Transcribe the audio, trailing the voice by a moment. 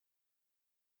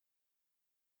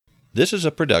This is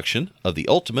a production of the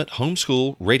Ultimate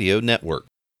Homeschool Radio Network.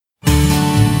 Well,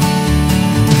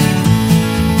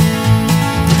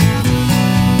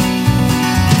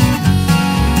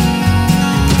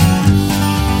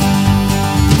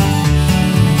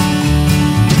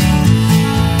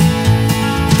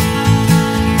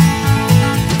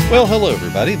 hello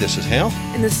everybody, this is Hal.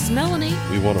 And this is Melanie.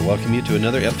 We want to welcome you to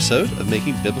another episode of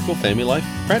Making Biblical Family Life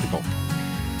Practical.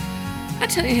 I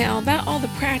tell you, Hal, about all the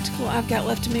practical I've got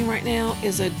left in me right now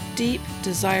is a deep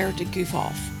desire to goof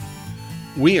off.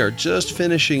 We are just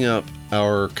finishing up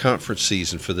our conference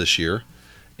season for this year,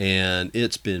 and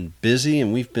it's been busy,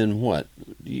 and we've been,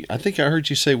 I think I heard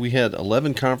you say we had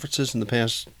 11 conferences in the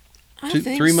past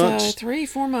 3 months?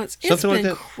 3-4 months. Something like It's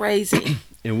been that. crazy.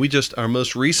 And our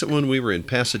most recent one, we were in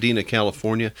Pasadena,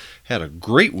 California, had a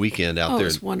great weekend out there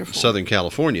in wonderful. Southern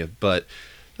California, but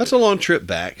that's a long trip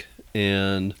back,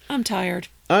 and I'm tired.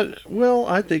 I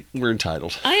think we're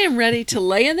entitled. I am ready to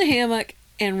lay in the hammock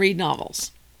and read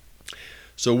novels.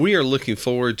 So we are looking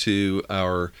forward to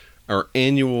our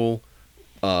annual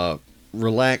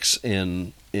relax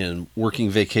and working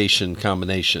vacation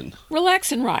combination.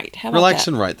 Relax and write. How about Relax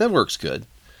that? and write. That works good.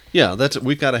 Yeah,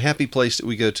 we've got a happy place that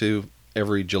we go to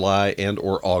every July and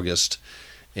or August,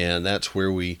 and that's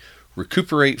where we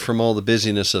recuperate from all the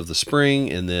busyness of the spring,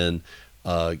 and then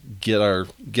get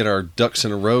our ducks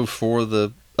in a row for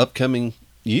the upcoming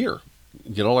year.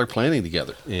 Get all our planning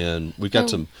together, and we've got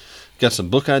some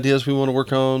book ideas we want to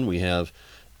work on. We have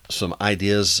some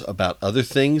ideas about other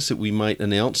things that we might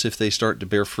announce if they start to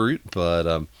bear fruit.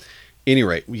 But any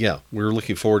rate, yeah, we're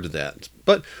looking forward to that.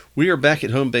 But we are back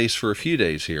at home base for a few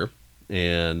days here,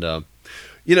 and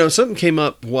something came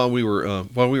up while we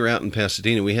were out in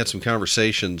Pasadena. We had some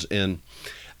conversations, and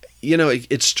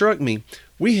it struck me.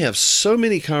 We have so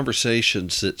many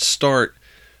conversations that start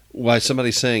by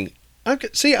somebody saying, I've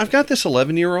got this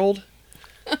 11-year-old.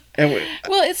 Well,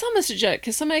 it's almost a joke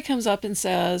because somebody comes up and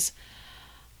says,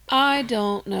 I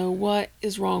don't know what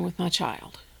is wrong with my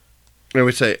child. And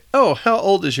we say, oh, how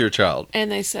old is your child?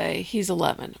 And they say, he's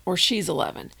 11 or she's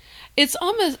 11. It's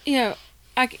almost, you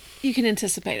can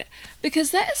anticipate it. Because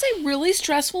that is a really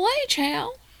stressful age,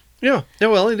 Hal. Yeah,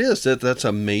 well, it is. That's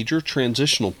a major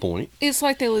transitional point. It's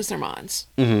like they lose their minds.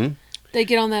 Mm-hmm. They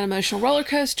get on that emotional roller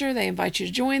coaster. They invite you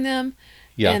to join them.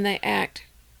 Yeah. And they act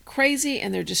crazy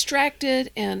and they're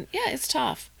distracted. And, yeah, it's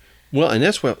tough. Well, and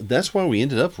that's why we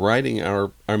ended up writing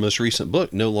our most recent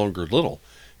book, No Longer Little.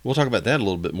 We'll talk about that a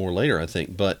little bit more later, I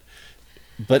think. But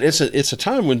it's a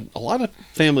time when a lot of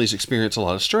families experience a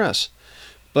lot of stress.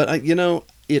 But,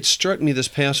 it struck me this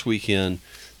past weekend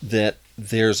that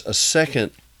there's a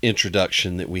second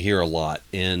introduction that we hear a lot,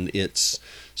 and it's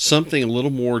something a little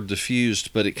more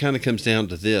diffused, but it kind of comes down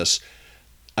to this.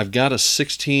 I've got a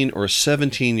 16 or a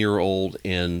 17-year-old,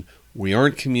 and we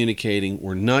aren't communicating.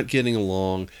 We're not getting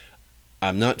along.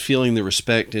 I'm not feeling the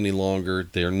respect any longer.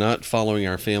 They're not following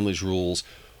our family's rules.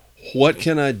 What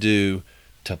can I do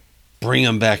to bring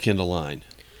them back into line?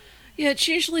 Yeah, it's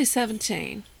usually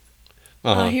 17.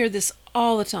 Uh-huh. I hear this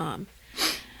all the time.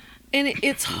 And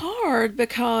it's hard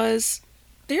because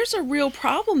there's a real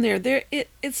problem there. They're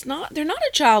not a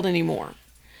child anymore.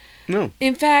 No.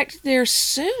 In fact, they're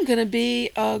soon going to be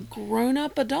a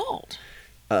grown-up adult.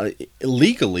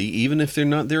 Legally, even if they're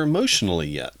not there emotionally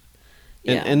yet.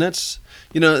 And that's,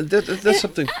 that's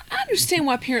something. I understand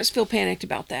why parents feel panicked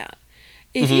about that.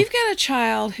 If Mm-hmm. you've got a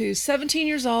child who's 17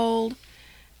 years old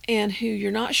and who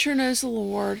you're not sure knows the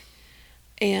Lord,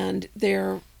 and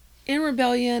they're in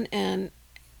rebellion, and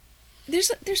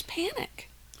there's panic.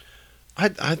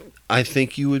 I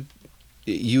think you would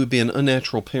be an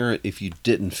unnatural parent if you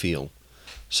didn't feel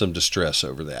some distress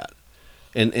over that,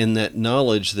 and that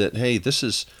knowledge that, hey,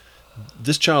 this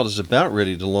child is about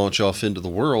ready to launch off into the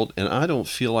world, and I don't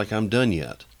feel like I'm done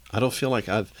yet. I don't feel like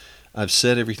I've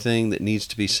said everything that needs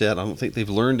to be said. I don't think they've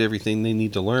learned everything they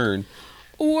need to learn.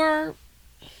 Or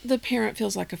the parent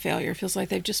feels like a failure, feels like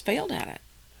they've just failed at it.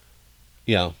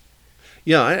 Yeah.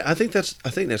 I think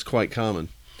that's quite common.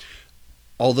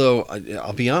 Although,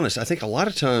 I'll be honest, I think a lot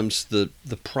of times the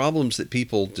problems that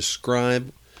people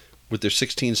describe with their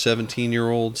 16,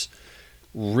 17-year-olds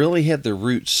really had their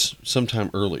roots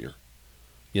sometime earlier.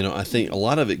 I think a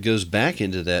lot of it goes back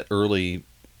into that early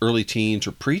teens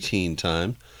or preteen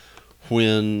time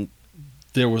when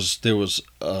there was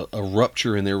a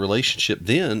rupture in their relationship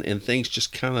then, and things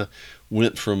just kind of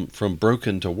went from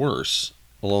broken to worse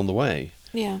along the way.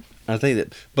 Yeah. I think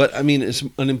that, but I mean, it's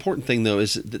an important thing though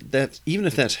is that even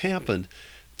if that's happened,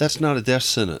 that's not a death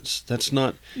sentence. That's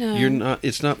not, No.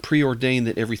 It's not preordained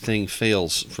that everything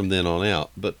fails from then on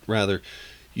out, but rather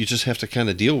you just have to kind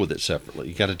of deal with it separately.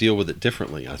 You got to deal with it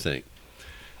differently, I think.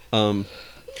 Well,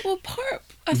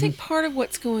 I think part of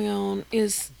what's going on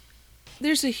is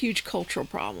there's a huge cultural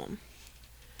problem.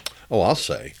 Oh, I'll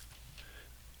say.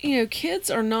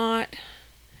 Kids are not,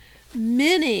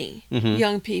 many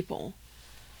young people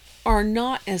are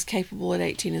not as capable at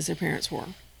 18 as their parents were.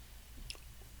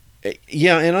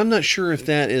 Yeah, and I'm not sure if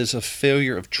that is a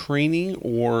failure of training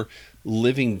or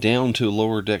living down to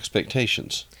lowered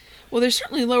expectations. Well, there's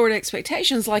certainly lowered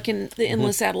expectations, like in The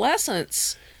Endless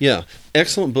Adolescence. Yeah,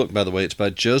 excellent book, by the way. It's by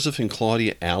Joseph and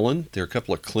Claudia Allen. They're a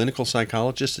couple of clinical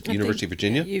psychologists at the University of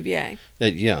Virginia. UVA.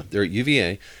 Yeah, they're at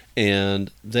UVA.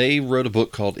 And they wrote a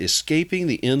book called Escaping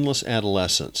the Endless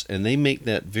Adolescence. And they make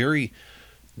that very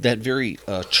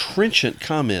trenchant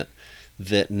comment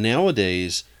that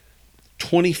nowadays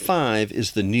 25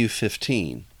 is the new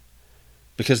 15.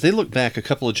 Because they look back a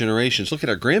couple of generations, look at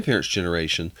our grandparents'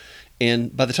 generation,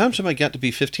 and by the time somebody got to be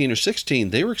 15 or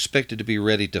 16, they were expected to be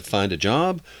ready to find a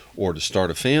job or to start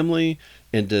a family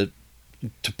and to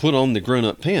put on the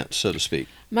grown-up pants, so to speak.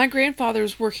 My grandfather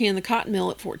was working in the cotton mill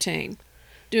at 14,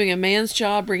 doing a man's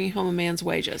job, bringing home a man's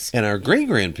wages. And our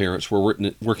great-grandparents were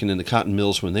working in the cotton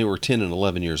mills when they were 10 and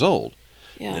 11 years old.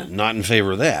 Yeah. Not in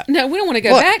favor of that. No, we don't want to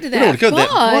go back to that. We don't want to go to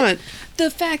that. But the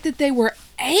fact that they were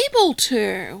able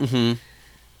to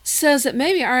says that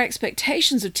maybe our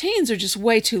expectations of teens are just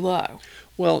way too low.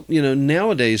 Well,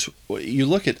 nowadays, you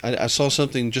look at, I saw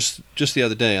something just the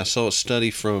other day. I saw a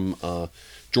study from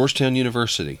Georgetown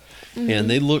University, and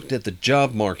they looked at the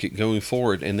job market going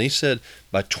forward, and they said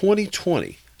by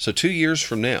 2020, so 2 years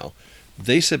from now,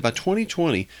 they said by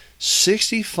 2020,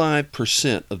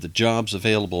 65% of the jobs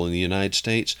available in the United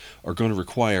States are going to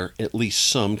require at least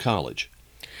some college.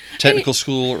 Technical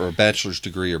school or a bachelor's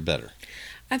degree or better.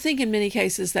 I think in many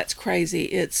cases that's crazy.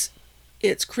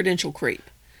 It's credential creep.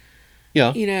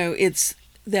 Yeah. It's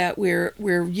that we're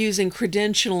using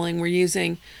credentialing, we're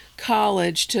using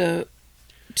college to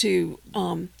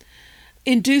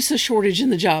induce a shortage in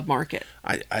the job market.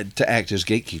 To act as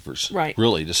gatekeepers. Right.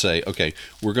 Really, to say, okay,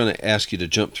 we're going to ask you to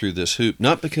jump through this hoop,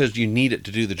 not because you need it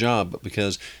to do the job, but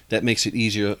because that makes it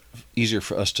easier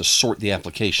for us to sort the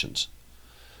applications.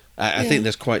 I think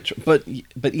that's quite true.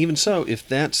 But even so, if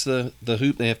that's the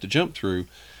hoop they have to jump through,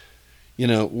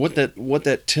 what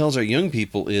that tells our young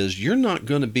people is you're not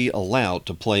going to be allowed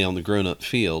to play on the grown-up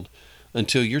field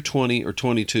until you're 20 or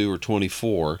 22 or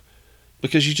 24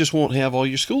 because you just won't have all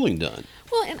your schooling done.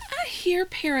 Well, and I hear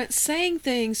parents saying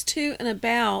things to and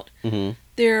about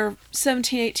their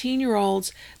 17,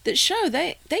 18-year-olds that show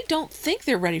they don't think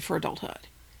they're ready for adulthood.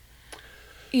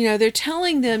 They're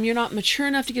telling them you're not mature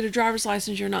enough to get a driver's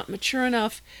license, you're not mature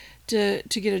enough to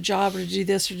get a job or to do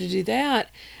this or to do that.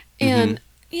 And,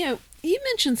 you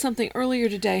mentioned something earlier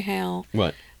today, Hal.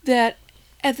 What? That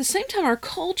at the same time our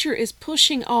culture is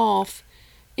pushing off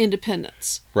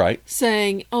independence. Right.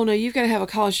 Saying, oh no, you've got to have a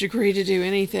college degree to do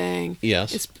anything.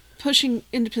 Yes. It's pushing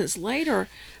independence later,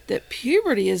 that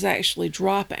puberty is actually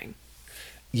dropping.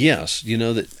 Yes,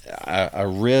 that I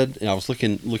read, and I was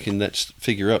looking that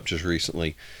figure up just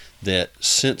recently, that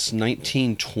since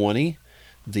 1920,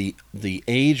 the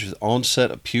age of onset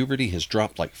of puberty has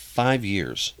dropped like 5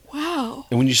 years. Wow!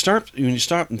 And when you stop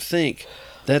and think,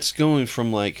 that's going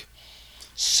from like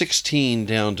 16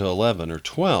 down to 11 or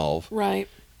 12. Right.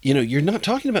 You're not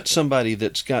talking about somebody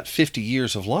that's got 50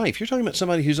 years of life. You're talking about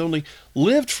somebody who's only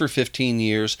lived for 15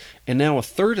 years, and now a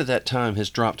third of that time has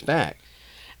dropped back.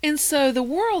 And so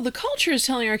the culture is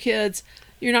telling our kids,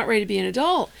 you're not ready to be an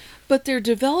adult, but they're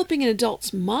developing an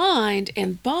adult's mind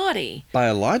and body.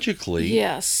 Biologically,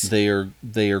 yes, they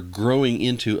are growing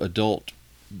into adult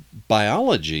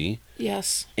biology,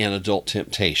 yes, and adult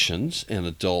temptations and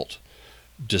adult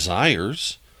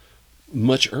desires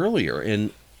much earlier,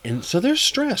 and so there's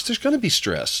stress. There's going to be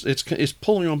stress. It's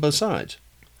pulling on both sides.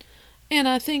 And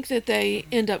I think that they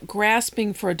end up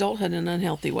grasping for adulthood in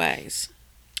unhealthy ways.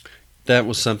 That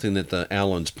was something that the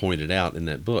Allens pointed out in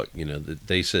that book. That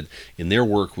they said in their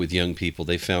work with young people,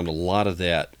 they found a lot of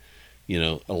that.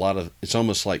 It's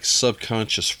almost like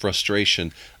subconscious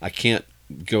frustration. I can't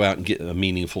go out and get a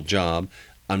meaningful job.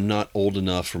 I'm not old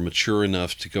enough or mature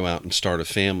enough to go out and start a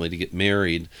family, to get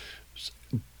married.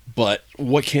 But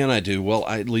what can I do? Well,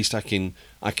 at least I can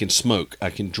smoke.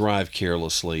 I can drive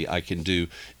carelessly. I can do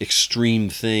extreme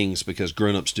things because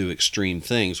grown-ups do extreme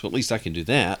things. Well, at least I can do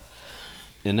that.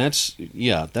 And that's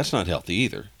not healthy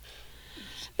either.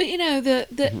 But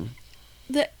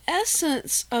the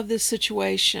essence of this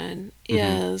situation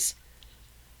is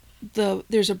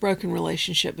there's a broken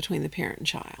relationship between the parent and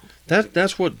child.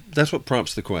 That's what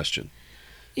prompts the question.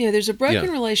 There's a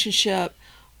broken relationship.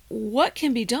 What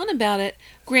can be done about it?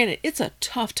 Granted, it's a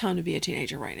tough time to be a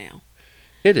teenager right now.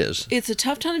 It is. It's a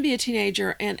tough time to be a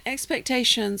teenager, and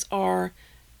expectations are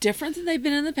different than they've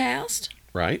been in the past.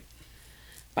 Right.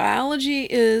 Biology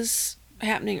is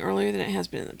happening earlier than it has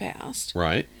been in the past.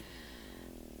 Right.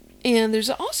 And there's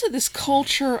also this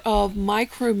culture of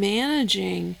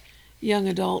micromanaging young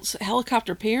adults.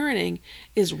 Helicopter parenting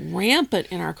is rampant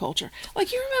in our culture.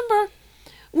 Like, you remember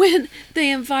when they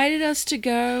invited us to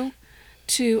go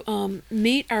to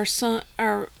meet our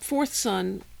fourth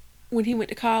son when he went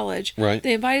to college. Right.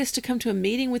 They invited us to come to a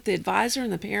meeting with the advisor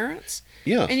and the parents.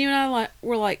 Yeah. And you and I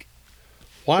were like,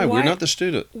 Why? We're not the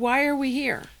student. Why are we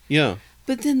here? Yeah.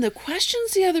 But then the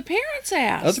questions the other parents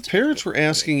asked. Other parents were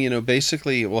asking,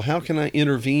 basically, well, how can I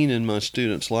intervene in my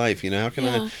student's life? How can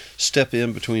I step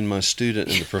in between my student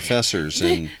and the professors?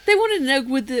 They wanted to know,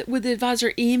 would the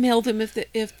advisor email them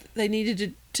if they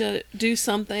needed to do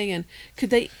something, and could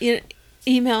they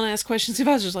email and ask questions? The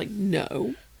advisor's like,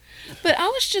 no. But I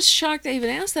was just shocked they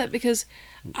even asked that, because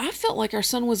I felt like our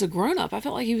son was a grown-up. I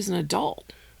felt like he was an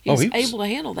adult. He was able to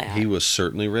handle that. He was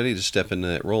certainly ready to step into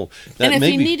that role. And if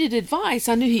he needed advice,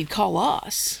 I knew he'd call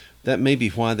us. That may be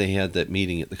why they had that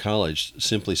meeting at the college,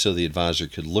 simply so the advisor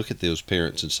could look at those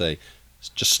parents and say,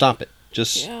 just stop it.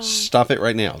 Just stop it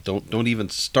right now. Don't even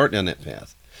start down that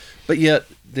path. But yet,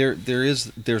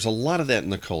 there's a lot of that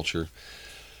in the culture.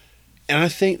 And I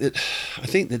think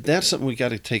that that's something we got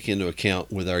to take into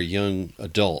account with our young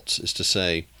adults, is to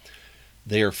say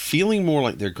they are feeling more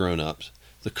like they're grown-ups.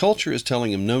 The culture is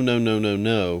telling them, no, no, no, no,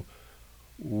 no.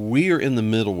 We are in the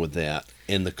middle with that.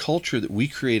 And the culture that we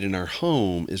create in our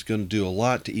home is going to do a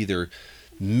lot to either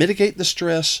mitigate the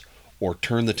stress or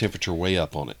turn the temperature way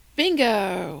up on it.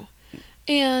 Bingo.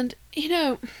 And,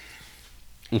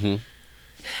 Mm-hmm.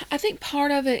 I think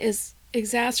part of it is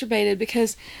exacerbated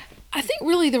because I think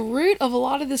really the root of a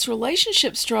lot of this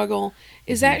relationship struggle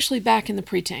is actually back in the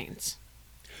preteens.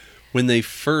 When they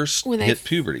first hit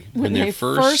puberty. When they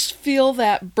first feel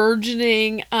that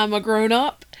burgeoning, I'm a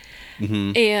grown-up,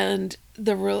 and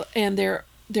their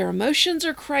emotions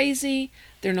are crazy.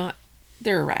 They're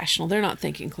irrational. They're not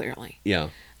thinking clearly.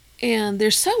 Yeah. And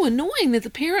they're so annoying that the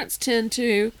parents tend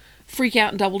to freak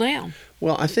out and double down.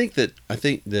 Well, I think that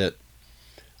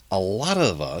a lot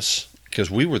of us,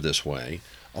 because we were this way,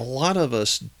 a lot of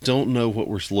us don't know what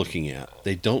we're looking at.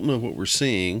 They don't know what we're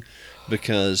seeing,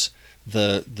 because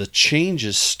the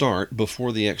changes start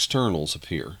before the externals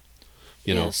appear.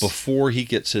 Before he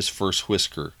gets his first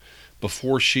whisker,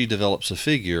 before she develops a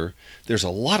figure, there's a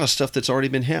lot of stuff that's already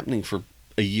been happening for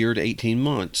a year to 18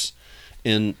 months.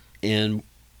 And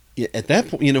at that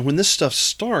point, when this stuff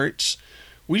starts,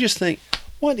 we just think,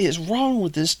 what is wrong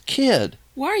with this kid?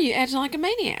 Why are you acting like a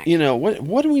maniac?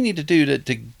 What do we need to do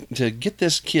to get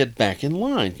this kid back in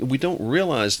line? We don't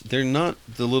realize they're not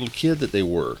the little kid that they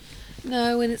were.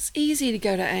 No, and it's easy to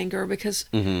go to anger because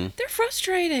they're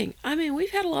frustrating. I mean,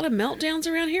 we've had a lot of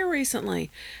meltdowns around here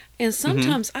recently. And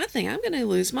sometimes I think I'm going to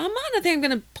lose my mind. I think I'm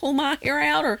going to pull my hair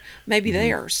out, or maybe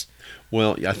theirs.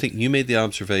 Well, I think you made the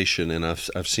observation, and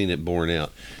I've seen it borne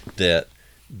out, that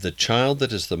the child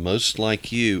that is the most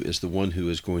like you is the one who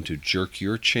is going to jerk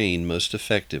your chain most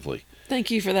effectively. Thank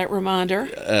you for that reminder.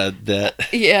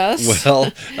 Yes.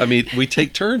 Well, I mean, we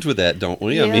take turns with that, don't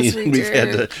we? Yes,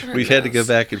 we've had to go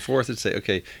back and forth and say,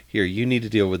 okay, here, you need to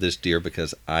deal with this, dear,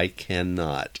 because I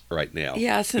cannot right now.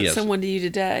 Yeah, I sent someone to you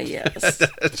today. Yes.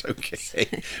 That's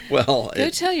okay. Well, go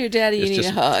tell your daddy you need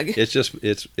a hug.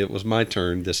 It was my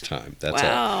turn this time. That's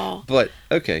all. But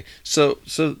okay, so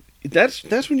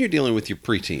that's when you're dealing with your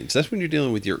preteens. That's when you're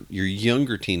dealing with your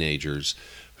younger teenagers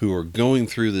who are going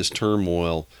through this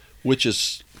turmoil, which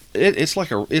is it's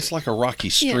like a rocky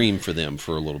stream for them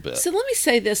for a little bit. So let me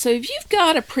say this: so if you've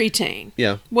got a preteen,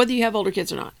 whether you have older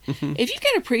kids or not, if you've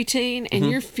got a preteen and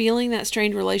you're feeling that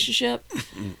strained relationship,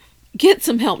 get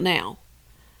some help now.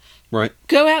 Right.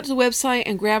 Go out to the website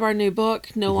and grab our new book,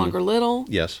 No Longer Little.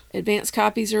 Yes. Advanced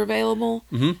copies are available.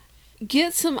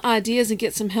 Get some ideas and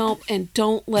get some help, and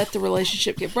don't let the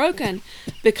relationship get broken,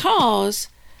 because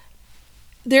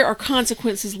there are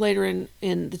consequences later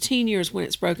in the teen years when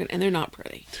it's broken, and they're not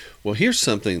pretty. Well, here's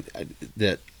something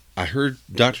that I heard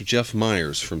Dr. Jeff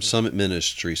Myers from Summit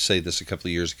Ministry say this a couple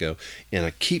of years ago, and I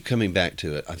keep coming back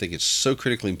to it. I think it's so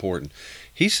critically important.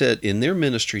 He said in their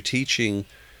ministry, teaching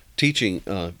teenagers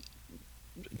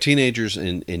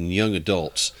and young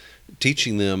adults,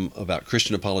 teaching them about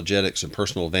Christian apologetics and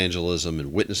personal evangelism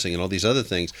and witnessing and all these other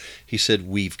things, he said,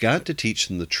 we've got to teach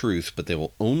them the truth, but they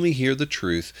will only hear the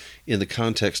truth in the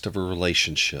context of a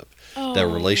relationship. That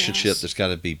relationship that's got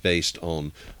to be based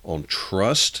on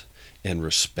trust and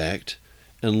respect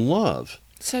and love.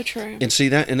 So true. And see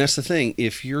that, and that's the thing.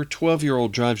 If your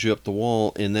 12-year-old drives you up the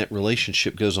wall and that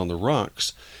relationship goes on the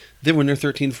rocks, then when they're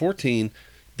 13, 14,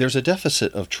 there's a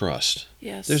deficit of trust.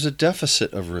 Yes. There's a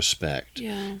deficit of respect.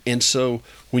 Yeah. And so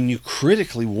when you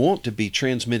critically want to be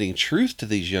transmitting truth to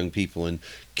these young people and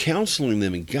counseling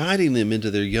them and guiding them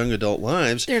into their young adult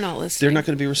lives, They're not listening. they're not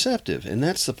going to be receptive. And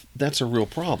that's a real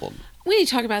problem. We need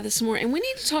to talk about this more, and we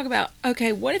need to talk about,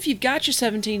 okay, what if you've got your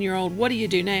 17-year-old? What do you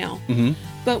do now? Mm-hmm.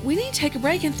 But we need to take a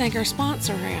break and thank our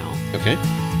sponsor now. Okay.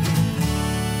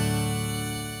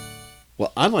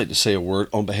 Well, I'd like to say a word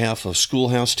on behalf of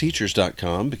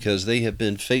SchoolhouseTeachers.com because they have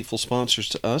been faithful sponsors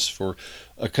to us for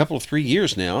a couple of 3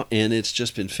 years now, and it's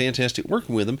just been fantastic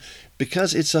working with them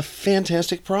because it's a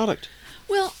fantastic product.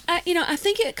 Well, I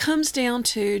think it comes down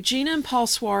to Gina and Paul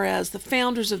Suarez, the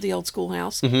founders of the Old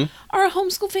Schoolhouse, are a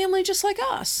homeschool family just like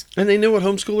us. And they know what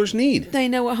homeschoolers need. They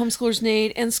know what homeschoolers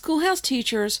need, and Schoolhouse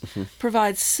Teachers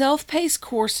provide self-paced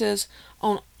courses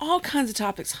on all kinds of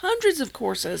topics, hundreds of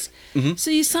courses. So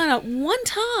you sign up one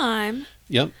time,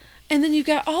 Yep. and then you've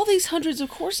got all these hundreds of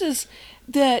courses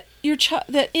that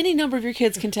that any number of your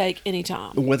kids can take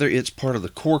anytime. Whether it's part of the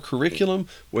core curriculum,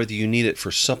 whether you need it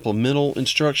for supplemental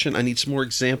instruction, I need some more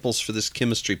examples for this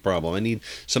chemistry problem. I need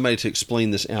somebody to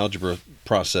explain this algebra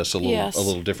process a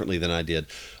little differently than I did.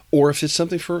 Or if it's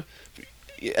something for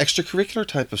extracurricular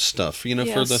type of stuff,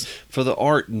 for the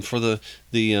art and for the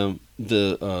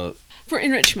for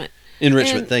enrichment.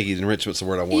 Enrichment, thank you. Enrichment's the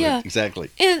word I wanted. Yeah.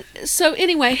 Exactly. And so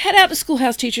anyway, head out to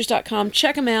schoolhouseteachers.com,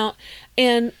 check them out,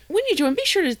 and when you join, be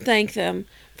sure to thank them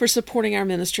for supporting our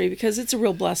ministry because it's a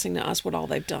real blessing to us what all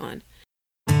they've done.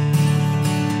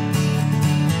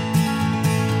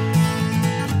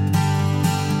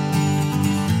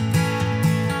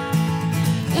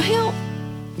 Now, Hal,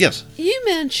 Yes. you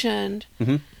mentioned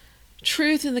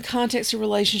truth in the context of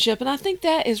relationship, and I think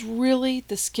that is really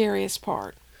the scariest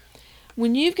part.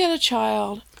 When you've got a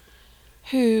child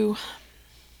who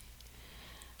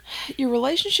your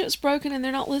relationship's broken and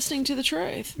they're not listening to the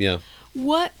truth,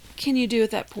 what can you do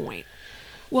at that point?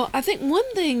 Well, I think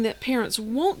one thing that parents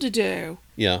want to do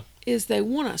is they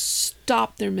want to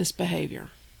stop their misbehavior.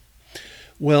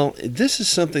 Well, this is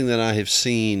something that I have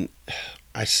seen.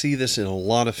 I see this in a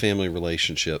lot of family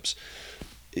relationships.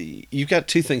 You've got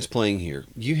two things playing here.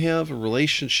 You have a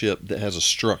relationship that has a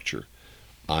structure.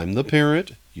 I'm the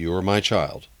parent, you are my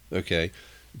child. Okay?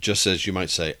 Just as you might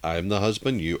say, I'm the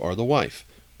husband, you are the wife.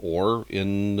 Or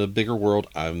in the bigger world,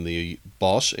 I'm the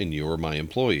boss and you are my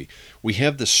employee. We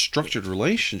have this structured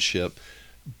relationship,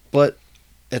 but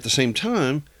at the same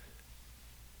time,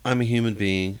 I'm a human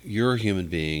being, you're a human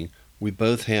being. We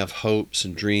both have hopes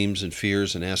and dreams and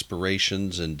fears and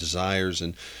aspirations and desires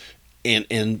and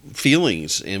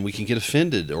feelings, and we can get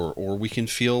offended or we can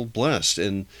feel blessed.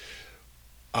 And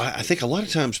I think a lot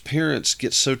of times parents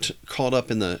get so caught up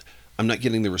in I'm not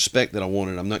getting the respect that I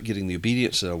wanted, I'm not getting the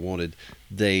obedience that I wanted,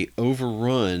 they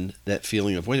overrun that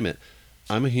feeling of, wait a minute,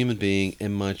 I'm a human being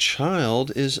and my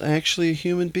child is actually a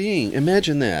human being.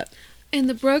 Imagine that. And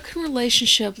the broken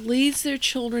relationship leads their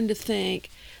children to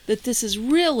think that this is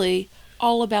really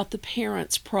all about the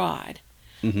parents' pride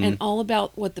and all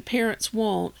about what the parents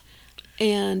want.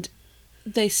 And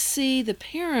they see the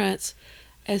parents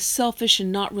as selfish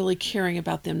and not really caring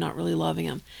about them, not really loving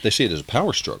them. They see it as a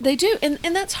power struggle. They do. And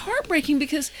that's heartbreaking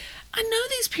because I know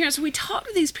these parents, we talk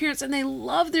to these parents and they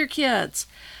love their kids,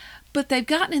 but they've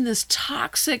gotten in this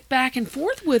toxic back and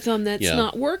forth with them that's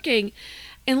not working.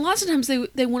 And lots of times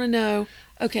they want to know,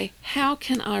 okay, how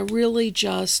can I really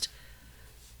just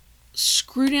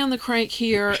screw down the crank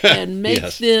here and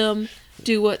make them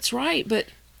do what's right? But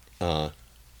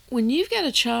when you've got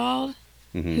a child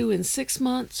who in 6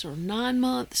 months or 9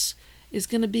 months is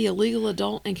going to be a legal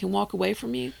adult and can walk away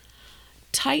from you,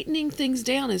 tightening things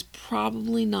down is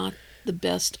probably not the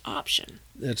best option.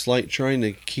 It's like trying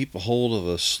to keep a hold of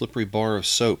a slippery bar of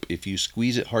soap. If you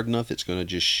squeeze it hard enough, it's going to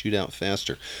just shoot out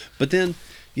faster. But then,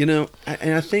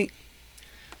 I think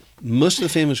most of the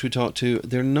families we talk to,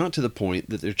 they're not to the point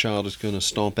that their child is going to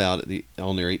stomp out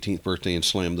on their 18th birthday and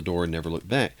slam the door and never look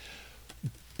back.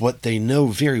 But they know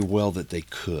very well that they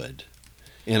could.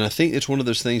 And I think it's one of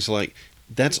those things like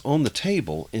that's on the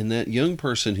table, and that young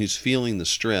person who's feeling the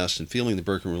stress and feeling the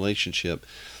broken relationship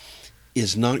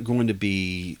is not going to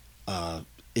be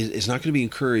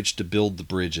encouraged to build the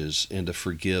bridges and to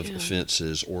forgive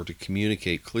offenses or to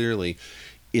communicate clearly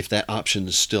if that option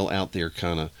is still out there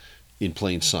kind of in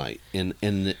plain sight. And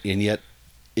yet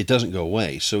it doesn't go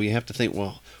away. So you have to think,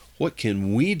 well, what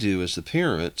can we do as the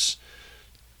parents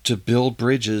to build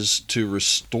bridges to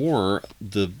restore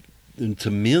to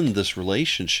mend this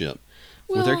relationship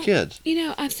with our kids?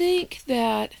 I think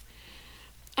that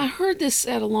I heard this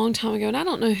said a long time ago, and I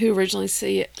don't know who originally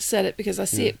said it because I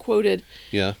see it quoted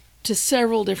to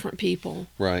several different people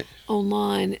Right.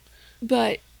 online,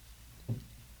 but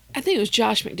I think it was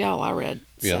Josh McDowell I read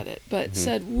said Yeah. it, but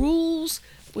said rules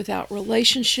without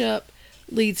relationship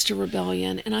leads to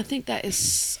rebellion, and I think that is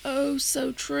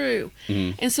so true.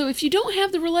 And so if you don't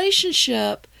have the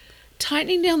relationship,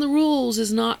 tightening down the rules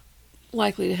is not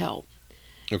likely to help.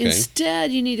 Okay.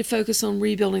 Instead, you need to focus on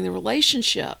rebuilding the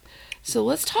relationship. So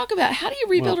let's talk about, how do you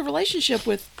rebuild a relationship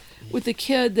with a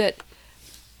kid that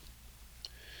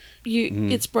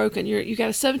it's broken. You got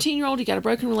a 17-year-old, you got a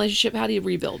broken relationship. How do you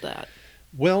rebuild that?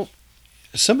 Well,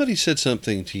 somebody said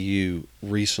something to you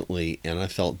recently, and I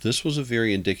felt this was a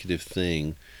very indicative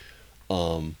thing.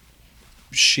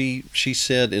 She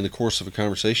said in the course of a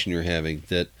conversation you're having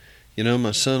that,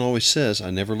 my son always says I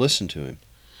never listen to him.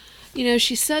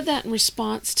 She said that in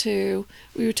response to,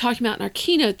 we were talking about in our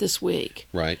keynote this week.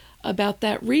 Right. About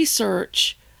that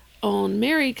research on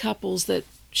married couples that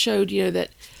showed, that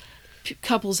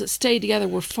couples that stayed together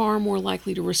were far more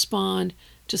likely to respond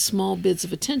to small bits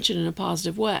of attention in a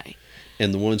positive way.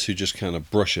 And the ones who just kind of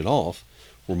brush it off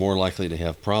were more likely to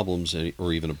have problems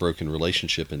or even a broken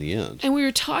relationship in the end. And we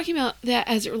were talking about that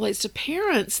as it relates to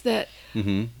parents, that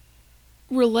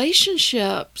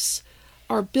relationships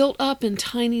are built up in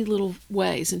tiny little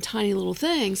ways and tiny little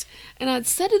things. And I'd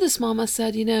said to this mom, I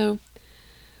said,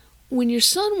 when your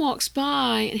son walks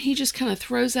by and he just kind of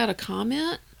throws out a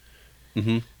comment,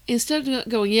 instead of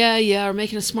going, yeah, or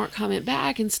making a smart comment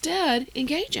back, instead,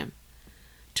 engage him.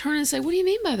 Turn and say, what do you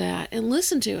mean by that? And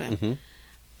listen to him.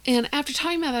 And after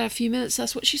talking about that a few minutes,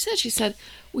 that's what she said. She said,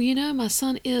 well, my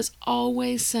son is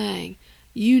always saying,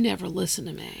 you never listen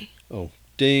to me. Oh,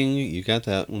 ding, you got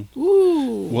that one.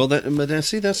 Ooh. Well,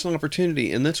 see, that's an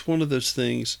opportunity. And that's one of those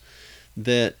things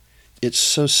that it's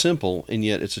so simple, and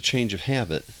yet it's a change of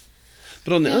habit.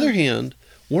 But on the other hand,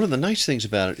 one of the nice things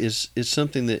about it is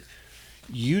something that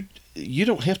you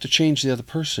don't have to change the other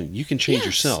person. You can change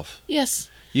yourself. Yes.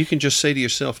 You can just say to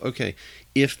yourself, okay,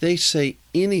 if they say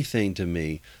anything to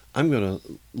me, I'm going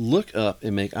to look up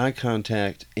and make eye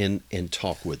contact and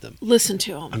talk with them. Listen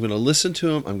to them. I'm going to listen to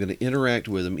them. I'm going to interact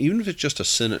with them, even if it's just a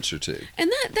sentence or two.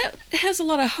 And that has a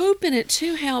lot of hope in it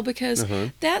too, Hal, because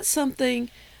that's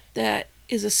something that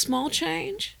is a small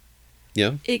change.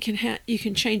 Yeah. You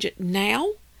can change it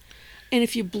now, and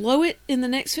if you blow it in the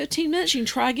next 15 minutes, you can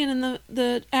try again in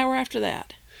the hour after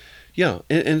that. Yeah,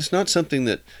 and it's not something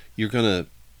that you're gonna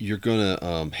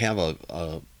have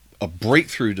a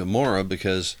breakthrough tomorrow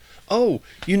because, oh,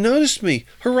 you noticed me,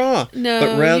 hurrah! No,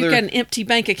 but rather, you've got an empty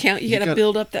bank account. You got to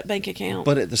build up that bank account.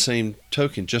 But at the same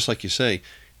token, just like you say,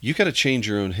 you got to change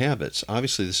your own habits.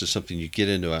 Obviously, this is something you get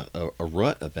into a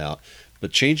rut about,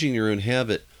 but changing your own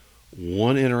habit,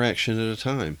 one interaction at a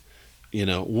time.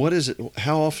 What is it?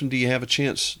 How often do you have a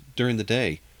chance during the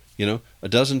day? A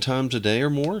dozen times a day or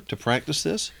more to practice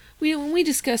this? When we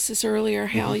discussed this earlier,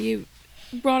 Hal, you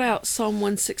brought out Psalm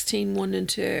 116, 1 and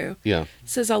 2. Yeah. It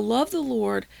says, I love the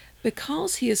Lord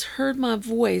because he has heard my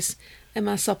voice and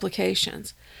my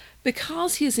supplications.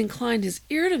 Because he has inclined his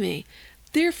ear to me,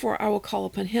 therefore I will call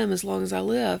upon him as long as I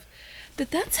live.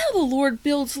 That's how the Lord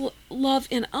builds love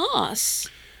in us.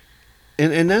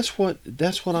 And that's what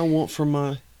I want from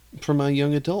my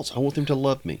young adults. I want them to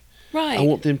love me. Right. I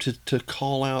want them to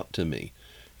call out to me.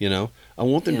 I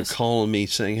want them to call on me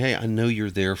saying, hey, I know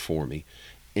you're there for me.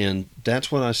 And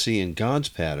that's what I see in God's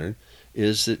pattern,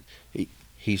 is that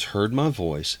he's heard my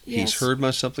voice. Yes. He's heard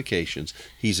my supplications.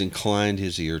 He's inclined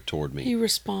his ear toward me. He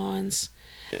responds.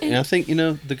 And I think,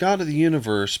 the God of the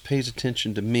universe pays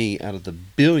attention to me out of the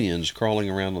billions crawling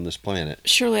around on this planet.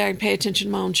 Surely I can pay attention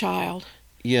to my own child.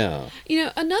 Yeah.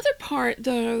 Another part,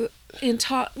 though,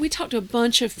 we talked to a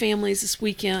bunch of families this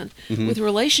weekend with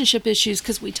relationship issues,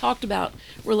 because we talked about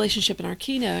relationship in our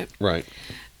keynote. Right.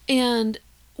 And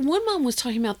one mom was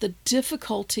talking about the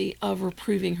difficulty of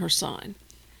reproving her son.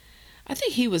 I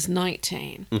think he was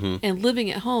 19 and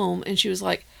living at home, and she was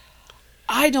like,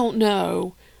 I don't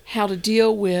know how to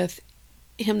deal with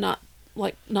him not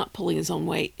pulling his own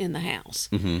weight in the house.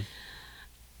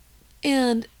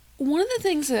 And one of the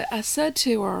things that I said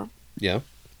to her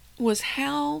was,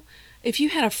 how, if you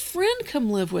had a friend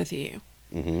come live with you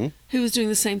who was doing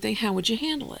the same thing, how would you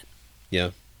handle it?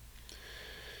 Yeah.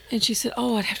 And she said,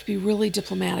 I'd have to be really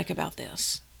diplomatic about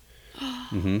this.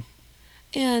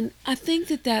 And I think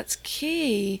that's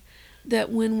key, that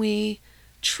when we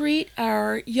treat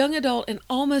our young adult and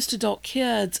almost adult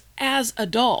kids as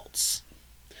adults.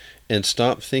 And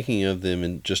stop thinking of them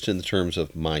in the terms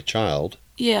of my child.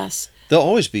 Yes. They'll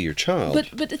always be your child.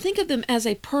 But to think of them as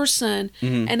a person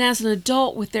and as an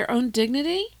adult with their own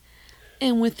dignity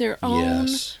and with their own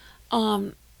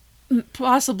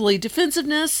possibly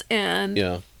defensiveness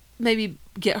and maybe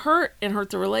get hurt and hurt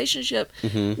the relationship.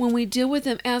 When we deal with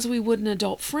them as we would an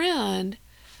adult friend,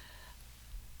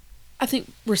 I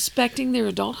think respecting their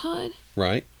adulthood,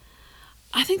 Right.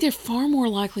 I think they're far more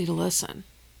likely to listen.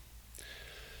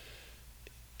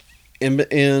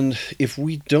 And if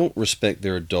we don't respect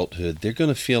their adulthood, they're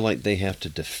going to feel like they have to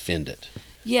defend it.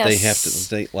 Yes.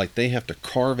 They have to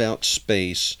carve out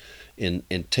space and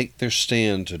take their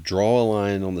stand to draw a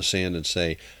line on the sand and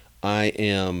say, I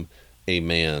am a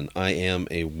man, I am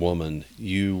a woman,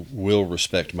 you will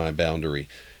respect my boundary.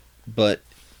 But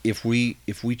if we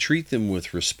treat them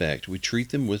with respect, we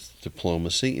treat them with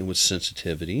diplomacy and with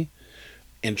sensitivity,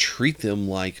 and treat them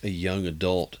like a young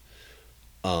adult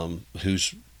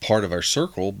who's part of our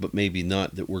circle, but maybe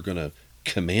not that we're going to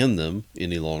command them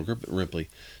any longer, but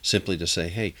simply to say,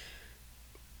 hey,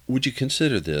 would you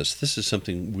consider this? This is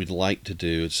something we'd like to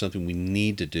do. It's something we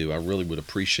need to do. I really would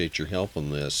appreciate your help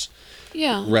on this.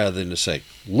 Yeah. Rather than to say,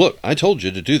 look, I told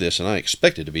you to do this and I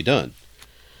expect it to be done.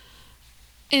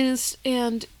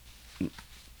 And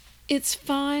it's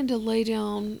fine to lay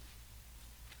down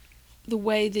the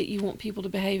way that you want people to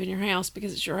behave in your house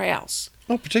because it's your house.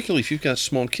 Well, particularly if you've got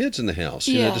small kids in the house,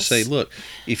 you know, to say, look,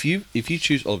 if you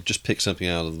choose, just pick something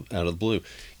out of the blue.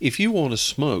 If you want to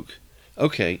smoke,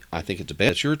 okay, I think it's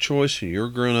it's your choice and you're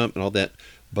a grown up and all that,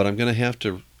 but I'm going to have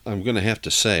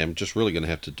to say, I'm just really going to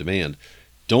have to demand,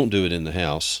 don't do it in the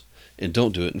house and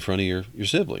don't do it in front of your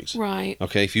siblings. Right.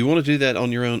 Okay, if you want to do that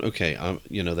on your own, okay,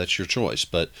 that's your choice,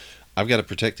 but I've got to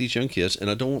protect these young kids, and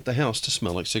I don't want the house to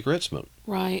smell like cigarette smoke.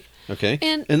 Right. Okay?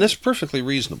 And that's perfectly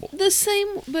reasonable. The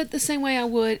same way I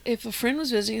would if a friend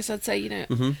was visiting us, I'd say,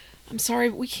 I'm sorry,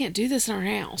 but we can't do this in our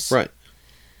house. Right.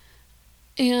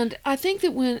 And I think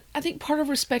part of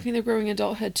respecting their growing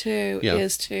adulthood too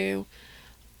is to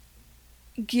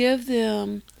give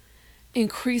them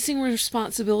increasing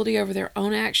responsibility over their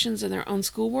own actions and their own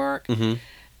schoolwork.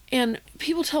 And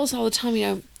people tell us all the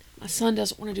time, my son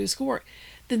doesn't want to do schoolwork.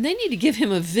 Then they need to give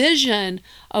him a vision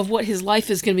of what his life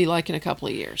is going to be like in a couple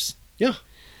of years. Yeah.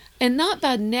 And not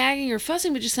by nagging or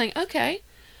fussing, but just saying, okay,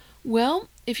 well,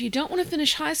 if you don't want to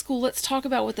finish high school, let's talk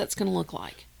about what that's going to look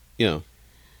like. Yeah.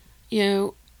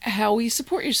 How will you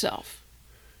support yourself?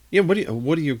 Yeah, what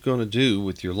are you going to do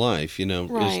with your life?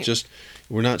 Right. It's just,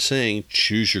 we're not saying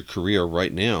choose your career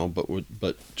right now,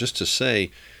 but just to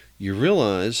say, you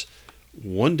realize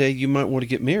one day you might want to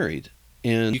get married.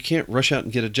 And you can't rush out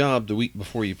and get a job the week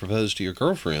before you propose to your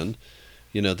girlfriend.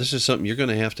 This is something you're going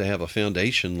to have a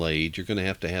foundation laid. You're going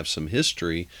to have some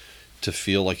history to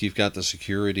feel like you've got the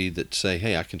security that say,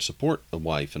 hey, I can support a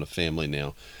wife and a family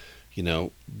now.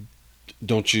 Isn't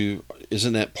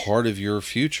that part of your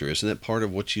future? Isn't that part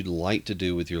of what you'd like to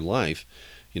do with your life?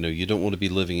 You don't want to be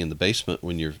living in the basement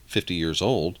when you're 50 years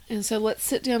old. And so let's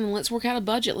sit down and let's work out a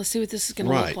budget. Let's see what this is going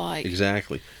to look like.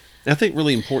 Exactly. I think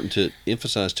really important to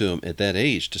emphasize to them at that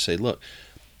age to say, look,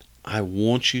 I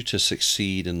want you to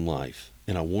succeed in life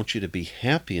and I want you to be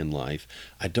happy in life.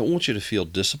 I don't want you to feel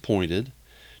disappointed,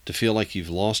 to feel like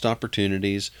you've lost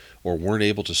opportunities or weren't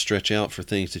able to stretch out for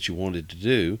things that you wanted to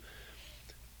do.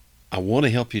 I want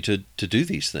to help you to do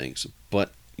these things,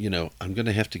 but I'm going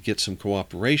to have to get some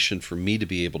cooperation for me to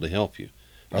be able to help you.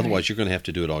 Right. Otherwise, you're going to have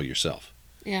to do it all yourself.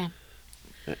 Yeah.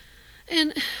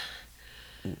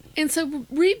 And so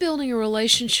rebuilding a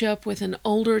relationship with an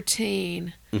older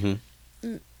teen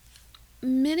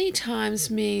many times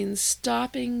means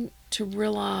stopping to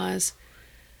realize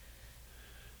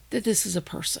that this is a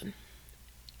person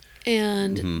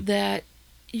and that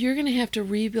you're going to have to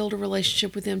rebuild a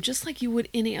relationship with them just like you would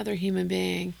any other human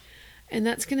being. And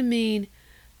that's going to mean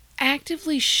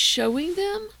actively showing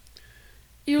them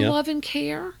your love and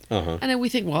care. I know we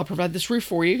think, well, I'll provide this roof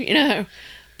for you,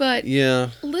 But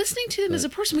listening to them as a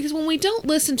person, because when we don't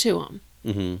listen to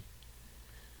them,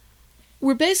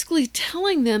 we're basically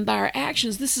telling them by our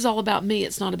actions, this is all about me,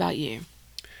 it's not about you.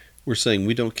 We're saying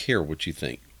we don't care what you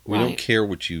think. We don't care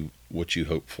what you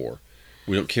hope for.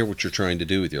 We don't care what you're trying to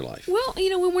do with your life. Well,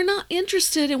 when we're not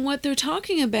interested in what they're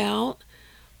talking about,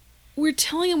 we're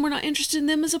telling them we're not interested in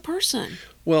them as a person.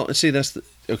 Well, and see, that's the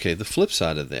flip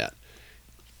side of that.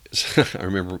 I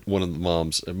remember one of the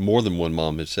moms, more than one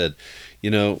mom, had said,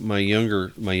 my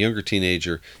younger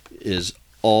teenager is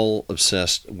all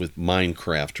obsessed with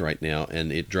Minecraft right now,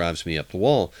 and it drives me up the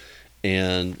wall.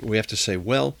 And we have to say,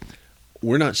 well,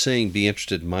 we're not saying be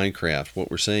interested in Minecraft.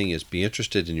 What we're saying is be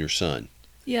interested in your son.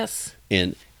 Yes.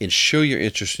 And show your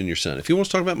interest in your son. If he wants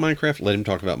to talk about Minecraft, let him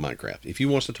talk about Minecraft. If he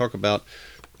wants to talk about,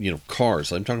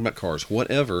 cars, let him talk about cars.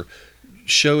 Whatever,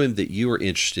 show him that you are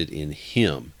interested in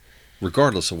him,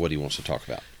 regardless of what he wants to talk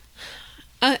about.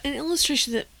 An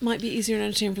illustration that might be easier to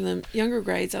understand from the younger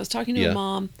grades. I was talking to a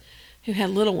mom who had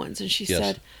little ones, and she Yes.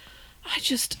 said,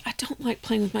 I don't like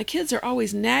playing with my kids. They're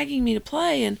always nagging me to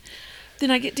play, and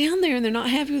then I get down there and they're not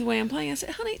happy with the way I'm playing. I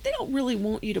said, honey, they don't really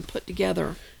want you to put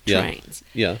together Yeah. trains.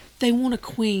 Yeah. They want a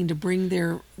queen to bring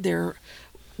their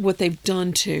what they've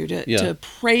done to Yeah.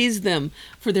 praise them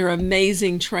for their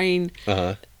amazing train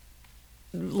Uh-huh.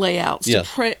 layouts, Yeah.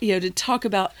 to talk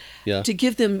about, Yeah. to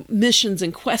give them missions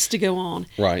and quests to go on.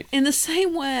 Right. In the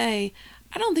same way,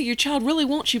 I don't think your child really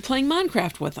wants you playing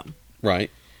Minecraft with them. Right.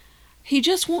 He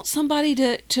just wants somebody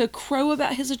to crow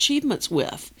about his achievements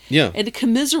with. Yeah. And to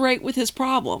commiserate with his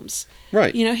problems.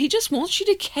 Right. He just wants you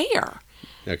to care.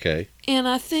 Okay. And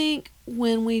I think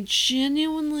when we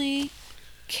genuinely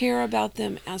care about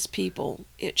them as people,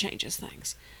 it changes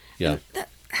things. Yeah.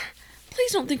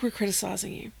 Please don't think we're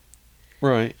criticizing you.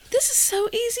 Right. This is so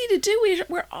easy to do.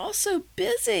 We're all so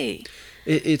busy.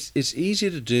 It's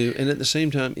easy to do, and at the same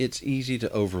time, it's easy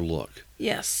to overlook.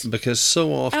 Yes. Because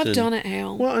so often I've done it,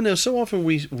 Hal. Well, I know so often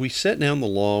we set down the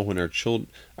law when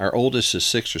our oldest is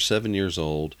 6 or 7 years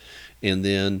old, and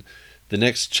then the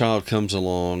next child comes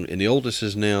along, and the oldest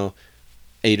is now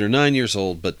 8 or 9 years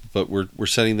old, but we're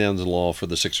setting down the law for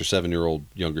the 6 or 7-year-old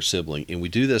younger sibling, and we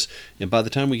do this, and by the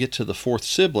time we get to the fourth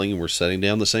sibling, and we're setting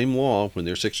down the same law when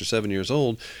they're 6 or 7 years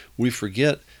old, we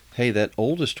forget, hey, that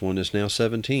oldest one is now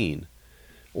 17.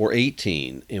 Or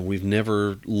 18, and we've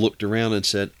never looked around and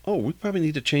said, oh, we probably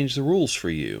need to change the rules for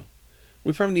you.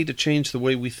 We probably need to change the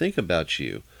way we think about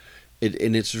you.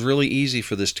 And it's really easy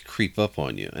for this to creep up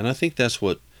on you. And I think that's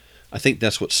what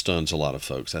stuns a lot of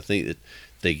folks. I think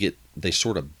that they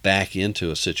sort of back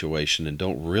into a situation and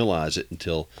don't realize it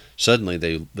until suddenly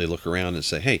they look around and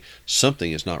say, hey,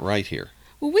 something is not right here.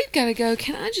 Well, we've got to go.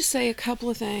 Can I just say a couple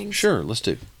of things? Sure, let's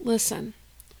do. Listen.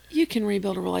 You can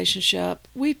rebuild a relationship.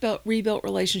 We've rebuilt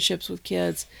relationships with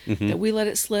kids that we let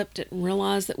it slip, didn't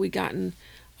realize that we'd gotten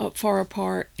far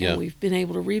apart, and we've been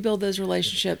able to rebuild those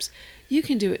relationships. You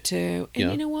can do it too.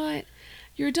 And you know what?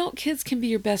 Your adult kids can be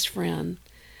your best friend.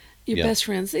 Best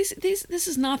friends. This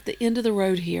is not the end of the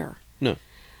road here. No.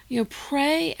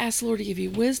 Pray, ask the Lord to give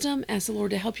you wisdom, ask the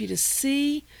Lord to help you to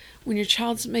see when your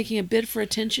child's making a bid for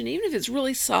attention, even if it's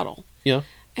really subtle. Yeah.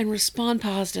 And respond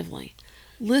positively.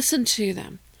 Listen to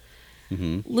them.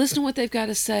 Mm-hmm. Listen to what they've got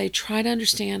to say. Try to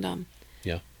understand them.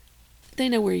 Yeah. They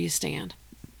know where you stand.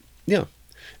 Yeah.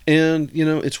 And,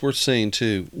 it's worth saying,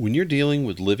 too, when you're dealing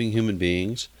with living human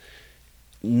beings,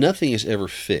 nothing is ever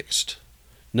fixed.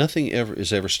 Nothing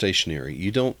is ever stationary.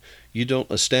 You don't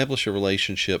establish a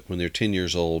relationship when they're 10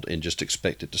 years old and just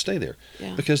expect it to stay there.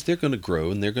 Yeah. Because they're going to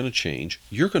grow and they're going to change.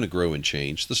 You're going to grow and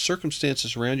change. The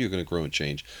circumstances around you are going to grow and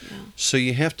change. Yeah. So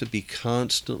you have to be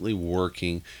constantly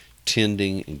working,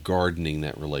 tending and gardening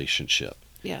that relationship.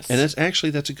 Yes. And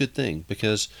that's a good thing,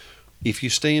 because if you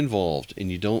stay involved and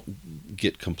you don't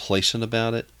get complacent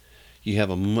about it, you have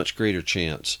a much greater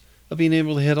chance of being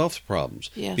able to head off the problems.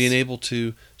 Yes. Being able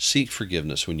to seek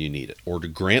forgiveness when you need it, or to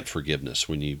grant forgiveness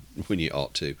when you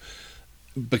ought to,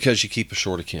 because you keep a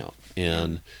short account.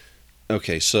 And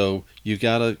okay, so you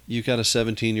got a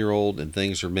 17-year-old and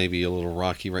things are maybe a little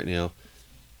rocky right now.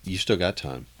 You still got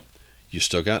time. You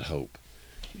still got hope.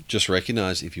 Just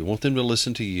recognize, if you want them to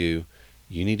listen to you,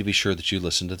 you need to be sure that you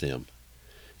listen to them.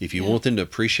 If you want them to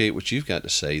appreciate what you've got to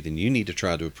say, then you need to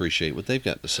try to appreciate what they've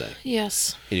got to say.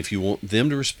 Yes. And if you want them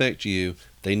to respect you,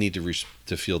 they need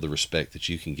to feel the respect that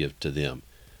you can give to them.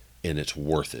 And it's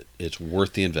worth it. It's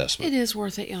worth the investment. It is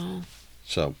worth it, y'all.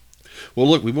 So, well,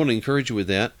 look, we want to encourage you with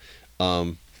that.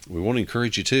 We want to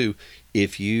encourage you, too,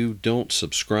 if you don't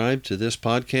subscribe to this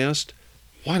podcast,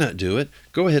 why not do it?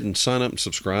 Go ahead and sign up and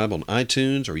subscribe on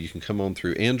iTunes, or you can come on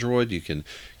through Android. You can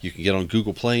get on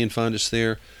Google Play and find us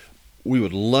there. We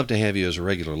would love to have you as a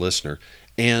regular listener.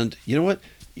 And you know what?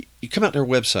 You come out to our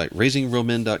website,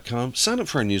 raisingrealmen.com, sign up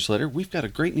for our newsletter. We've got a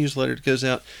great newsletter that goes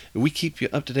out, and we keep you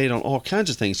up to date on all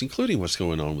kinds of things, including what's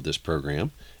going on with this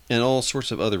program, and all sorts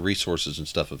of other resources and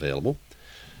stuff available.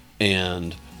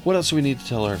 And what else do we need to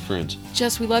tell our friends?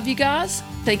 Just, we love you guys.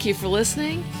 Thank you for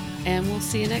listening, and we'll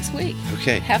see you next week.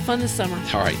 Okay. Have fun this summer.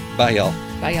 All right. Bye, y'all.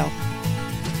 Bye, y'all.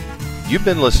 You've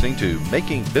been listening to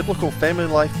Making Biblical Family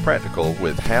Life Practical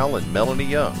with Hal and Melanie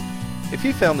Young. If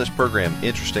you found this program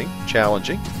interesting,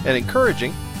 challenging, and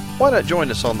encouraging, why not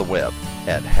join us on the web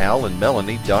at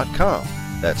halandmelanie.com.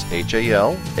 That's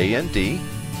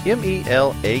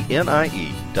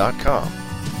HALANDMELANIE.com.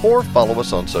 Or follow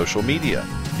us on social media.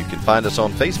 You can find us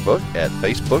on Facebook at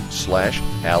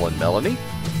Facebook/Hal and Melanie,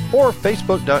 or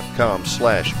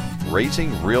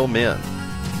Facebook.com/RaisingRealMen.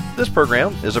 This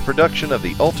program is a production of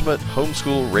the Ultimate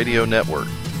Homeschool Radio Network.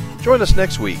 Join us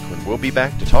next week when we'll be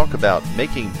back to talk about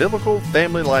making biblical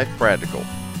family life practical.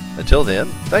 Until then,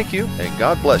 thank you and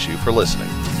God bless you for listening.